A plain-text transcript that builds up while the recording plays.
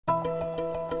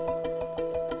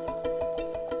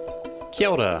Kia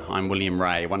ora, I'm William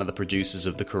Ray, one of the producers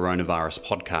of the Coronavirus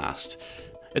podcast.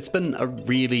 It's been a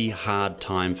really hard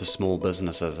time for small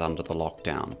businesses under the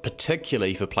lockdown,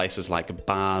 particularly for places like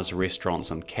bars,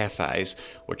 restaurants and cafes,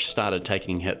 which started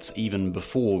taking hits even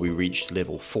before we reached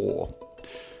level 4.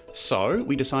 So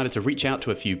we decided to reach out to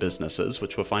a few businesses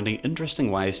which were finding interesting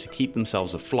ways to keep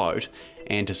themselves afloat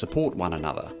and to support one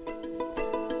another.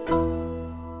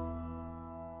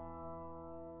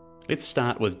 Let's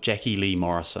start with Jackie Lee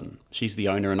Morrison. She's the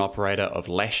owner and operator of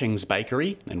Lashings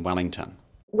Bakery in Wellington.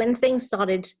 When things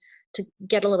started to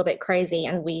get a little bit crazy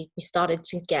and we started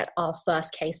to get our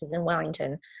first cases in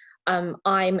Wellington, I'm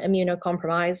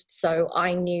immunocompromised, so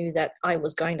I knew that I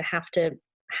was going to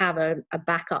have a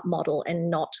backup model and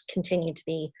not continue to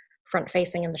be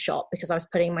front-facing in the shop because I was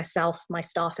putting myself, my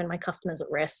staff and my customers at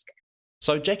risk.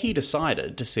 So Jackie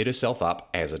decided to set herself up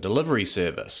as a delivery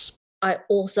service. I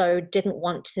also didn't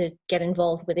want to get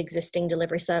involved with existing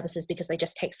delivery services because they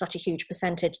just take such a huge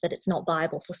percentage that it's not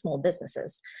viable for small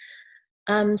businesses.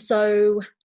 So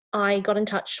I got in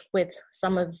touch with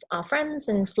some of our friends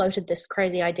and floated this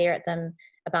crazy idea at them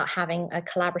about having a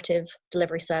collaborative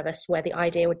delivery service where the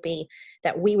idea would be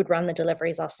that we would run the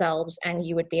deliveries ourselves and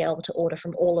you would be able to order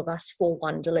from all of us for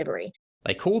one delivery.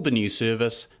 They called the new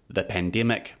service the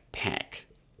Pandemic Pack,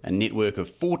 a network of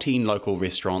 14 local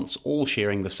restaurants all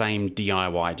sharing the same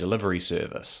DIY delivery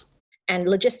service. And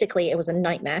logistically, it was a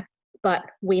nightmare, but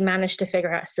we managed to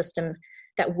figure out a system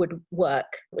that would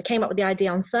work. We came up with the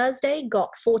idea on Thursday,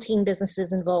 got 14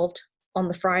 businesses involved on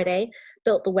the Friday,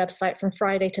 built the website from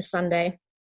Friday to Sunday.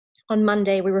 On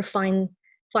Monday, we were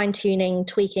fine-tuning,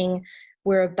 tweaking.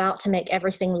 We're about to make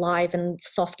everything live and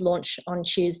soft launch on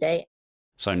Tuesday.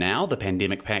 So now the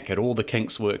Pandemic Pack had all the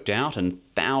kinks worked out and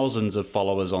thousands of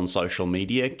followers on social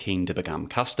media keen to become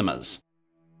customers.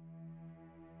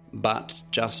 But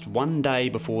just one day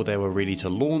before they were ready to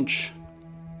launch,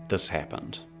 this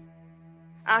happened.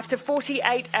 After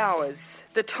 48 hours,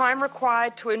 the time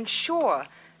required to ensure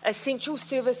essential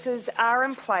services are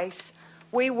in place,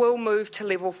 we will move to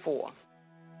level 4.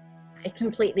 It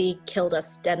completely killed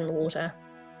us dead in the water.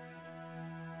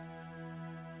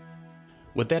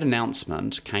 With that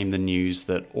announcement came the news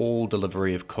that all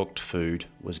delivery of cooked food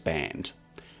was banned.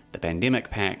 The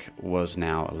Pandemic Pack was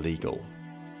now illegal.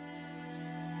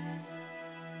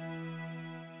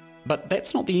 But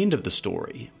that's not the end of the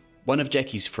story. One of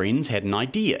Jackie's friends had an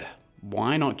idea.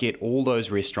 Why not get all those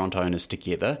restaurant owners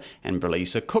together and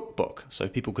release a cookbook so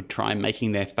people could try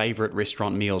making their favourite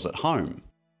restaurant meals at home?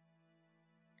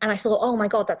 And I thought, oh my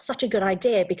God, that's such a good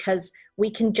idea because we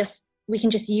can just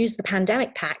use the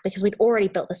Pandemic Pack because we'd already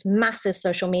built this massive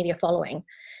social media following.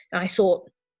 And I thought,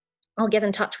 I'll get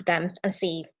in touch with them and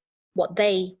see what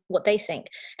they think.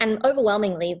 And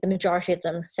overwhelmingly, the majority of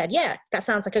them said, yeah, that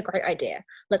sounds like a great idea.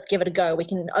 Let's give it a go. We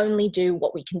can only do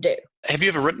what we can do. Have you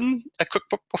ever written a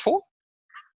cookbook before?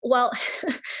 Well,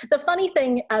 the funny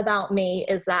thing about me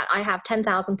is that I have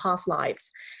 10,000 past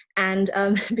lives. And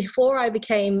before I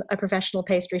became a professional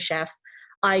pastry chef,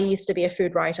 I used to be a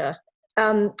food writer.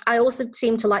 I also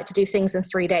seem to like to do things in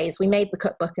 3 days. We made the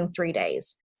cookbook in 3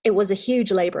 days. It was a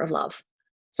huge labor of love.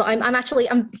 So I'm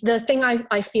the thing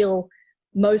I feel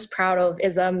most proud of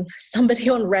is somebody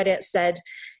on Reddit said,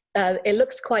 it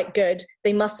looks quite good.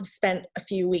 They must have spent a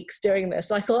few weeks doing this.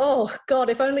 And I thought, oh God,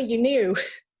 if only you knew.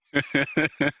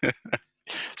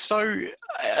 So,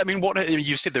 I mean,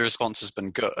 you said the response has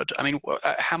been good. I mean,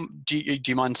 do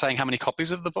you mind saying how many copies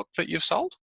of the book that you've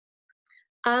sold?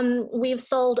 We've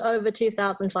sold over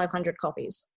 2,500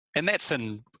 copies. And that's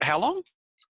in how long?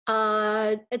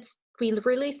 We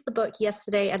released the book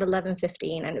yesterday at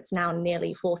 11:15 and it's now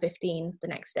nearly 4:15 the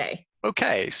next day.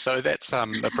 Okay, so that's a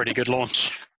pretty good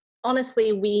launch.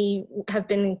 Honestly, we have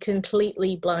been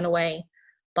completely blown away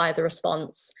by the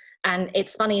response. And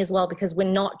it's funny as well because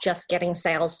we're not just getting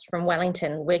sales from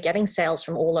Wellington, we're getting sales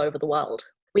from all over the world.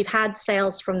 We've had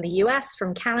sales from the US,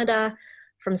 from Canada,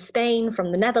 from Spain,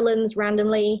 from the Netherlands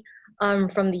randomly,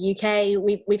 from the UK.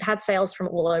 We've had sales from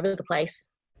all over the place.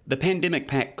 The Pandemic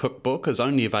Pack cookbook is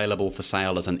only available for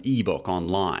sale as an ebook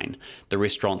online. The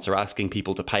restaurants are asking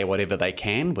people to pay whatever they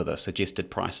can with a suggested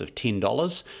price of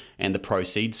 $10 and the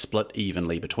proceeds split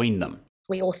evenly between them.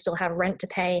 We all still have rent to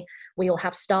pay. We all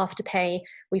have staff to pay.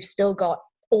 We've still got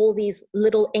all these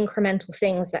little incremental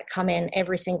things that come in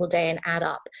every single day and add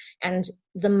up. And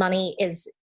the money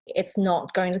it's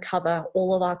not going to cover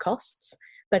all of our costs,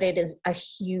 but it is a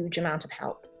huge amount of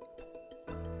help.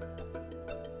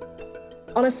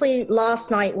 Honestly,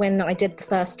 last night when I did the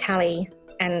first tally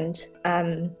and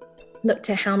looked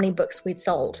at how many books we'd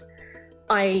sold,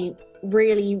 I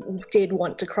really did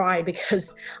want to cry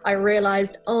because I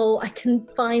realized, I can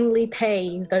finally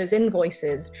pay those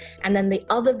invoices. And then the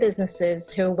other businesses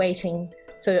who are waiting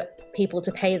for people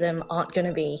to pay them aren't going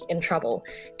to be in trouble.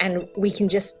 And we can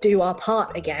just do our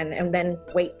part again and then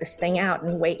wait this thing out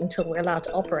and wait until we're allowed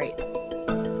to operate.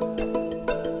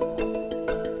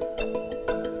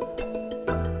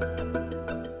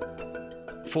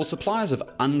 For suppliers of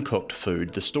uncooked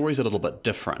food, the story's a little bit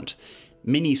different.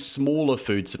 Many smaller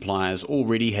food suppliers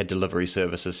already had delivery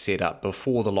services set up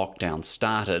before the lockdown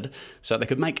started, so they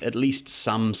could make at least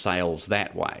some sales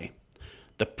that way.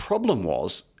 The problem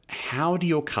was, how do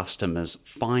your customers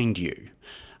find you?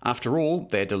 After all,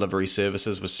 their delivery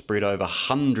services were spread over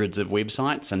hundreds of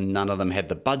websites and none of them had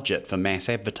the budget for mass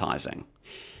advertising.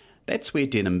 That's where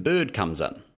Denim Bird comes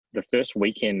in. The first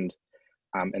weekend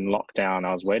in lockdown,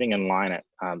 I was waiting in line at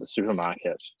the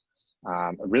supermarket,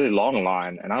 a really long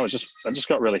line, and I just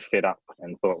got really fed up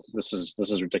and thought, this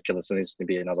is ridiculous. There needs to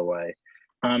be another way.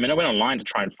 And I went online to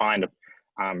try and find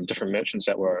different merchants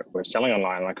that were selling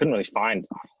online, and I couldn't really find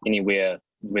anywhere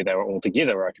where they were all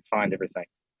together where I could find everything.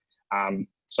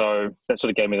 So that sort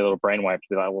of gave me a little brainwave to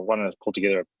be like, well, why don't I pull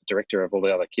together a directory of all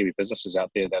the other Kiwi businesses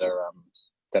out there that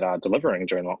are delivering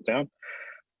during lockdown.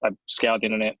 I scoured the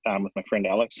internet with my friend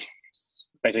Alex.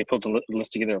 Basically pulled a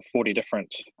list together of 40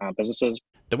 different businesses.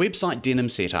 The website Denim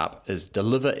set up is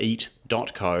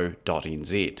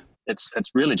delivereat.co.nz. It's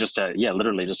really just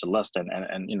literally just a list,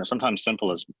 and sometimes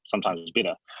simple is sometimes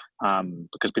better,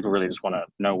 because people really just want to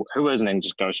know who is and then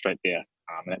just go straight there.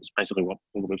 And that's basically what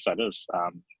all the website is.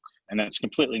 And it's a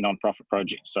completely non-profit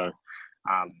project, so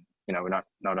we're not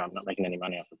making any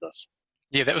money off of this.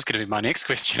 Yeah, that was going to be my next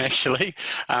question, actually,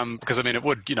 because I mean, it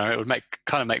would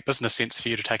make business sense for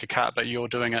you to take a cut, but you're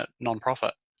doing it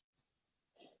non-profit.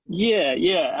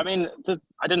 Yeah. I mean,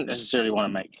 I didn't necessarily want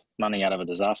to make money out of a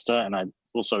disaster, and I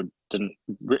also didn't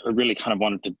really kind of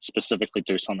wanted to specifically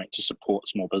do something to support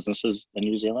small businesses in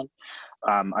New Zealand.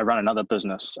 I run another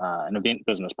business, an event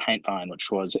business, Paintvine,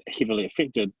 which was heavily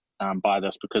affected by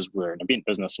this because we're an event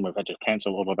business and we've had to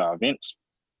cancel all of our events.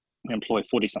 We employ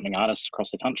 40-something artists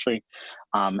across the country.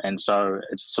 And so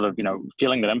it's sort of,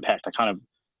 feeling that impact, I kind of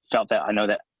felt that I know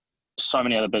that so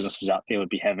many other businesses out there would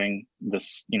be having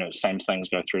this, same things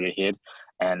go through their head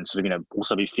and sort of,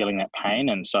 also be feeling that pain.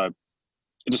 And so I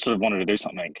just sort of wanted to do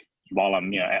something while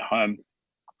I'm, at home,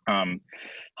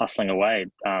 hustling away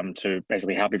to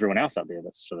basically help everyone else out there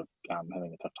that's sort of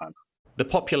having a tough time. The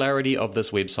popularity of this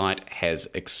website has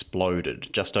exploded.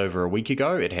 Just over a week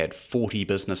ago, it had 40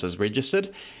 businesses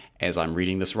registered. As I'm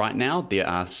reading this right now, there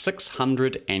are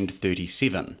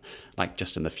 637. Like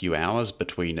just in the few hours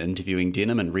between interviewing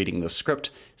Denim and reading the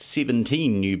script,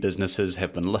 17 new businesses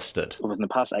have been listed. Within the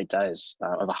past 8 days,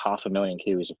 over 500,000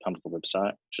 Kiwis have come to the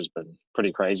website, which has been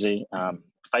pretty crazy.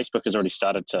 Facebook has already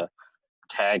started to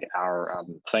tag our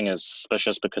thing as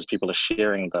suspicious because people are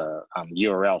sharing the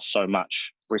URL so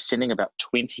much. We're sending about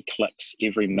 20 clicks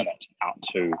every minute out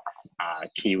to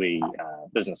Kiwi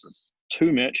businesses.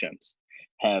 2 merchants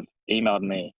have emailed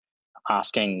me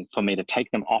asking for me to take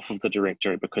them off of the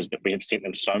directory because we have sent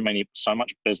them so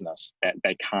much business that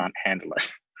they can't handle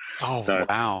it. Oh,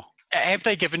 wow. Have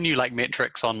they given you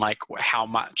metrics on how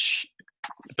much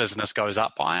business goes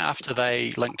up by after they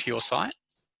link to your site?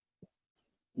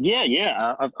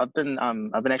 Yeah. I've been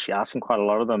actually asking quite a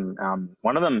lot of them.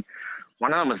 One of them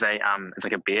was it's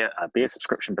like a beer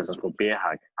subscription business called Beer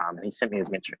Hug. And he sent me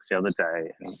his metrics the other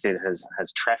day, and he said his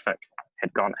traffic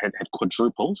had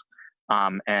quadrupled,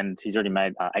 and he's already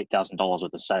made $8,000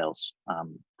 worth of sales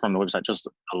from the website just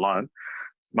alone.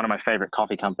 One of my favorite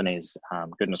coffee companies,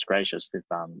 goodness gracious,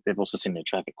 they've also seen their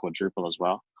traffic quadruple as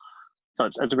well. So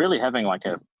it's really having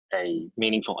a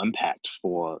meaningful impact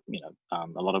for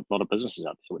a lot of businesses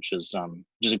out there, which is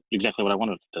just exactly what I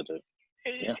wanted to do.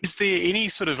 Yeah. Is there any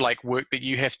sort of work that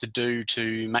you have to do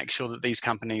to make sure that these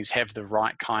companies have the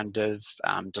right kind of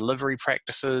delivery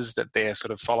practices, that they're sort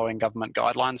of following government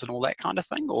guidelines and all that kind of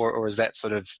thing, or is that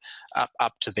sort of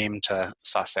up to them to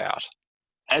suss out?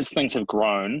 As things have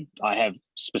grown, I have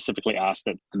specifically asked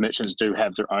that the merchants do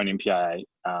have their own MPIA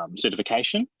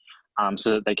certification,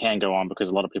 so that they can go on, because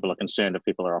a lot of people are concerned if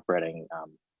people are operating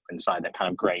inside that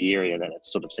kind of grey area that it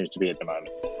sort of seems to be at the moment.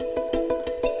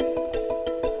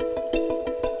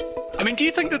 I mean, do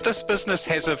you think that this business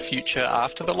has a future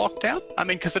after the lockdown? I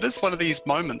mean, because it is one of these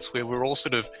moments where we're all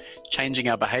sort of changing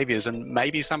our behaviours, and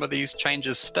maybe some of these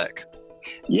changes stick.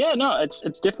 Yeah, no,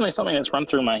 it's definitely something that's run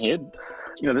through my head.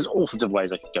 There's all sorts of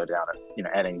ways I could go down it.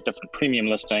 Adding different premium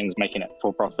listings, making it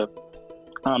for profit.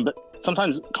 But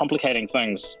sometimes complicating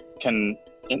things can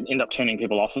end up turning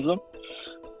people off of them.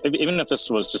 even if this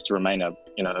was just to remain a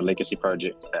legacy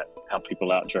project that helped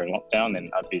people out during lockdown,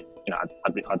 then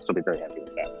I'd still be very happy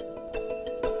with that.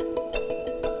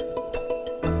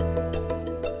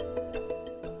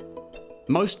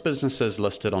 Most businesses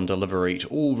listed on Delivereat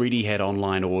already had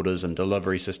online orders and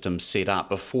delivery systems set up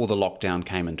before the lockdown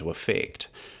came into effect.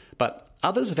 But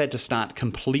others have had to start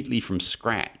completely from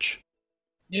scratch.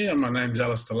 Yeah, my name's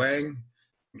Alistair Lang.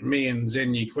 Me and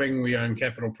Zenyi Quing, we own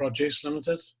Capital Produce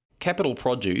Limited. Capital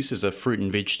Produce is a fruit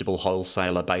and vegetable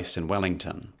wholesaler based in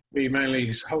Wellington. We mainly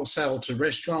wholesale to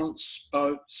restaurants,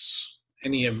 boats,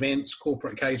 any events,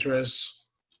 corporate caterers.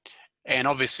 And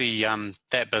obviously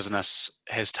that business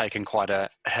has taken quite a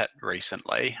hit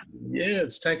recently. Yeah,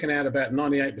 it's taken out about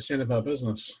 98% of our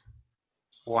business.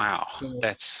 Wow,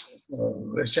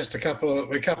 there's just a couple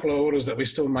of orders that we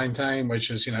still maintain, which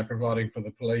is, providing for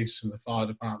the police and the fire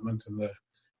department and the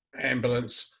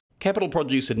ambulance. Capital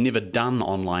Produce had never done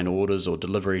online orders or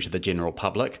delivery to the general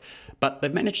public, but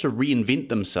they've managed to reinvent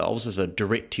themselves as a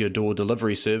direct-to-your-door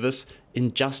delivery service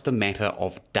in just a matter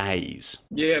of days.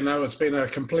 Yeah, no, it's been a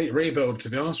complete rebuild, to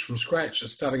be honest, from scratch.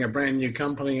 It's starting a brand new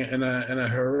company in a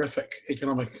horrific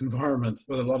economic environment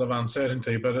with a lot of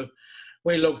uncertainty. But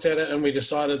we looked at it and we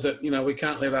decided that, we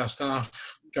can't let our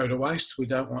staff go to waste. We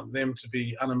don't want them to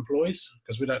be unemployed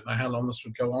because we don't know how long this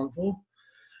would go on for.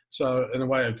 So in a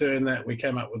way of doing that, we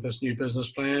came up with this new business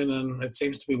plan and it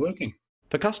seems to be working.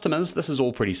 For customers, this is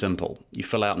all pretty simple. You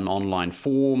fill out an online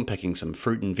form, picking some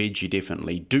fruit and veg you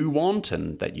definitely do want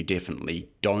and that you definitely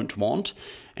don't want,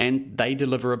 and they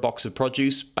deliver a box of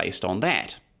produce based on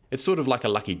that. It's sort of like a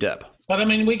lucky dip. But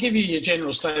we give you your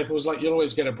general staples, like you'll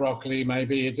always get a broccoli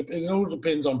maybe. It all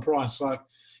depends on price. Like,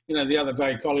 the other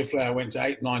day cauliflower went to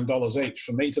 $8, $9 each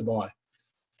for me to buy,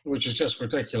 which is just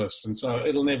ridiculous. And so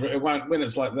when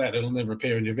it's like that, it'll never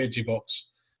appear in your veggie box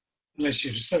unless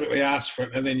you specifically ask for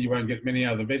it, and then you won't get many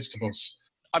other vegetables.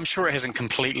 I'm sure it hasn't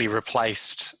completely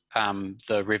replaced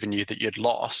the revenue that you'd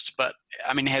lost, but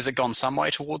has it gone some way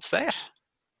towards that?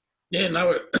 Yeah,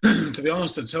 no, to be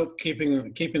honest, it's helped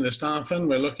keeping the staff in.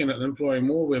 We're looking at employing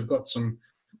more. We've got some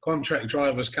contract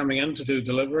drivers coming in to do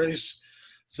deliveries.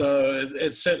 So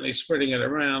it's certainly spreading it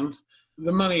around.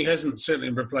 The money hasn't certainly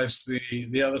replaced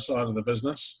the other side of the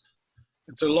business.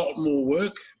 It's a lot more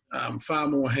work, far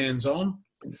more hands-on.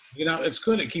 It's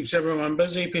good. It keeps everyone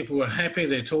busy. People are happy.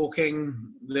 They're talking.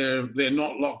 They're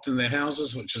not locked in their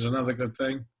houses, which is another good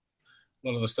thing. A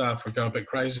lot of the staff would go a bit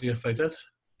crazy if they did.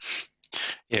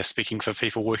 Yeah, speaking for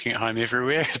people working at home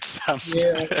everywhere, it's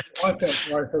yeah, I felt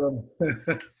sorry for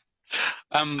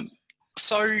them.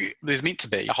 So there's meant to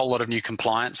be a whole lot of new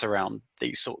compliance around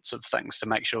these sorts of things to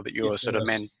make sure that you're sort of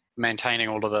maintaining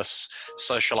all of this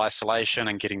social isolation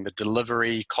and getting the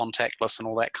delivery contactless and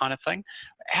all that kind of thing.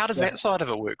 How does that side of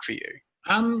it work for you?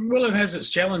 Well, it has its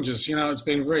challenges. It's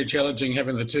been very challenging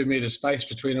having the 2 metre space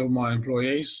between all my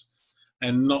employees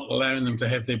and not allowing them to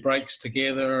have their breaks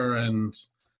together and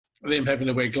them having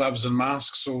to wear gloves and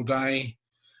masks all day.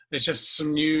 There's just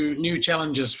some new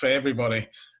challenges for everybody.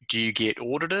 Do you get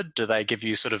audited? Do they give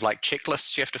you sort of like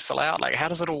checklists you have to fill out? Like, how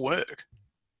does it all work?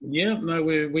 Yeah, no,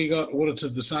 we got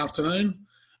audited this afternoon.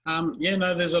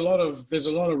 There's a lot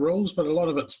of rules, but a lot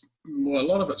of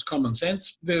it's common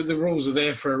sense. The rules are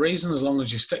there for a reason. As long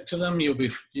as you stick to them,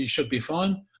 you should be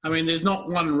fine. There's not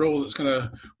one rule that's going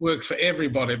to work for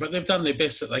everybody, but they've done their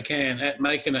best that they can at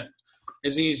making it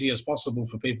as easy as possible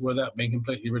for people without being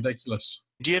completely ridiculous.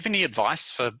 Do you have any advice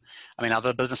for,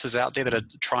 other businesses out there that are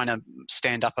trying to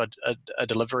stand up a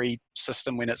delivery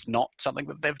system when it's not something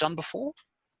that they've done before?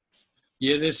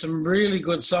 Yeah, there's some really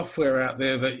good software out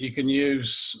there that you can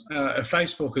use.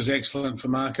 Facebook is excellent for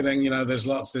marketing. There's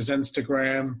lots. There's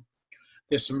Instagram.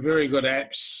 There's some very good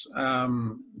apps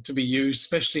to be used,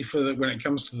 especially when it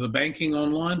comes to the banking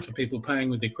online for people paying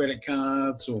with their credit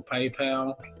cards or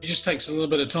PayPal. It just takes a little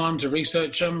bit of time to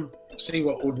research them, see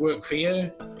what would work for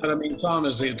you. But time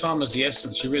is the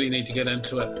essence. You really need to get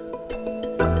into it.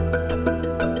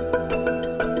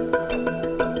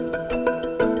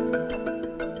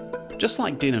 Just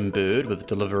like Denim Bird with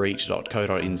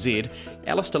delivereat.co.nz,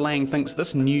 Alistair Lang thinks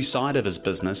this new side of his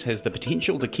business has the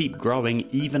potential to keep growing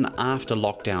even after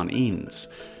lockdown ends.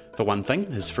 For one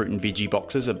thing, his fruit and veggie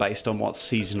boxes are based on what's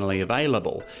seasonally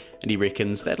available, and he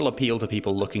reckons that'll appeal to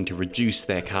people looking to reduce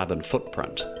their carbon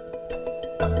footprint.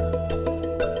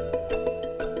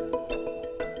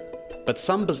 But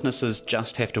some businesses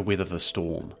just have to weather the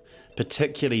storm,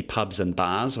 particularly pubs and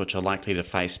bars, which are likely to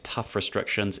face tough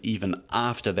restrictions even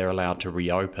after they're allowed to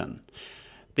reopen.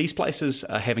 These places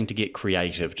are having to get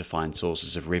creative to find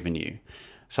sources of revenue.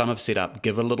 Some have set up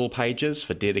Give a Little pages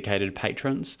for dedicated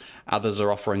patrons. Others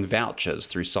are offering vouchers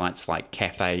through sites like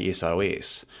Cafe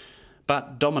SOS.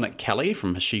 But Dominic Kelly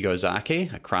from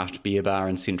Hashigozaki, a craft beer bar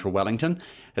in central Wellington,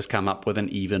 has come up with an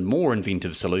even more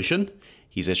inventive solution.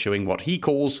 He's issuing what he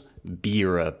calls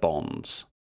bearer bonds.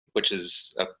 Which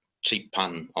is a cheap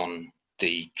pun on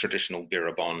the traditional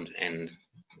bearer bond and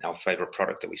our favourite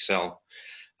product that we sell.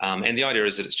 And the idea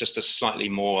is that it's just a slightly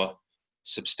more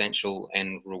substantial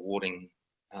and rewarding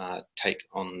take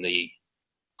on the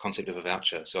concept of a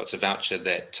voucher. So it's a voucher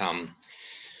that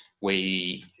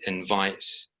we invite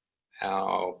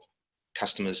our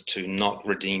customers to not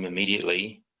redeem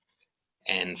immediately,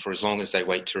 and for as long as they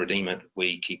wait to redeem it,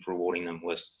 we keep rewarding them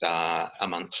with a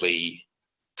monthly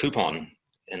coupon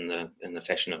in the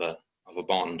fashion of a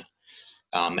bond,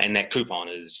 and that coupon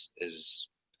is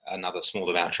another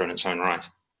smaller voucher in its own right.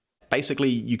 Basically,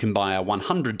 you can buy a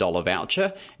 $100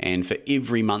 voucher, and for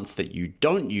every month that you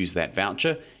don't use that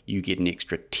voucher, you get an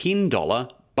extra $10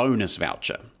 bonus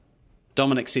voucher.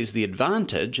 Dominic says the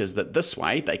advantage is that this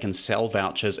way they can sell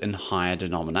vouchers in higher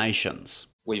denominations.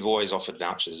 We've always offered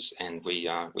vouchers, and we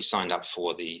signed up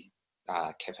for the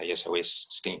Cafe SOS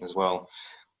scheme as well.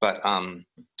 But I'm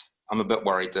a bit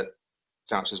worried that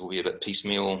vouchers will be a bit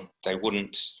piecemeal. They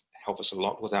wouldn't help us a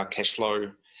lot with our cash flow,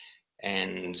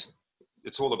 and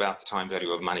it's all about the time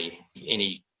value of money.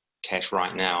 Any cash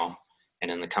right now and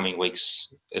in the coming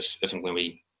weeks, if and when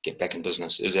we get back in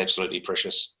business, is absolutely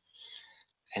precious.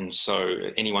 And so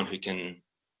anyone who can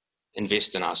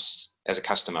invest in us as a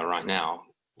customer right now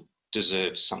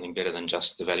deserves something better than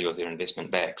just the value of their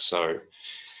investment back. So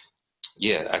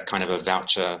yeah, a kind of a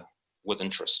voucher with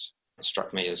interest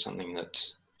struck me as something that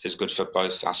is good for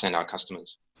both us and our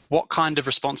customers. What kind of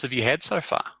response have you had so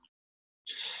far?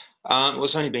 Well,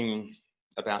 it's only been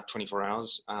about 24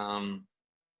 hours,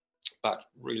 but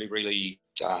really, really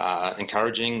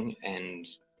encouraging, and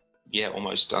yeah,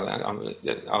 almost, I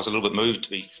was a little bit moved, to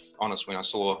be honest, when I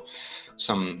saw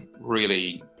some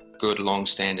really good,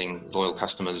 long-standing, loyal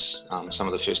customers, some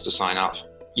of the first to sign up.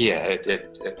 Yeah,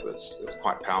 it was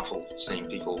quite powerful seeing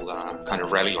people kind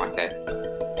of rally like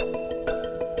that.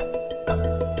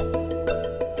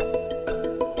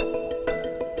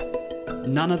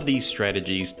 None of these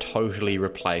strategies totally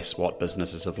replace what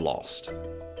businesses have lost.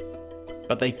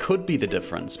 But they could be the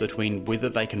difference between whether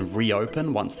they can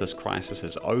reopen once this crisis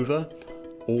is over,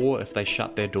 or if they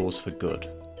shut their doors for good.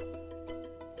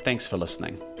 Thanks for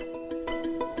listening.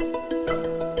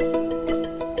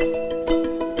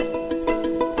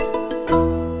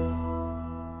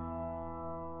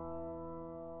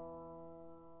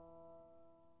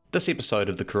 This episode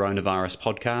of the Coronavirus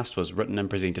Podcast was written and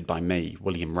presented by me,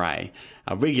 William Ray.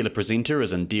 Our regular presenter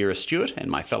is Indira Stewart, and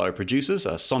my fellow producers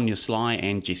are Sonia Sly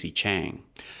and Jessie Chang.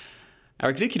 Our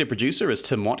executive producer is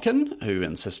Tim Watkin, who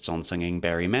insists on singing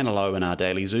Barry Manilow in our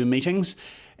daily Zoom meetings,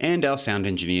 and our sound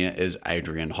engineer is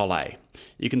Adrian Holley.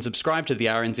 You can subscribe to the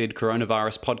RNZ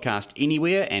Coronavirus Podcast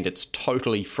anywhere, and it's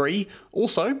totally free.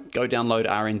 Also, go download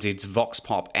RNZ's Vox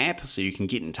Pop app so you can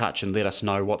get in touch and let us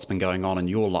know what's been going on in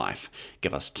your life.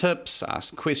 Give us tips,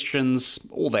 ask questions,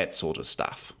 all that sort of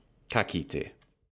stuff. Ka kite.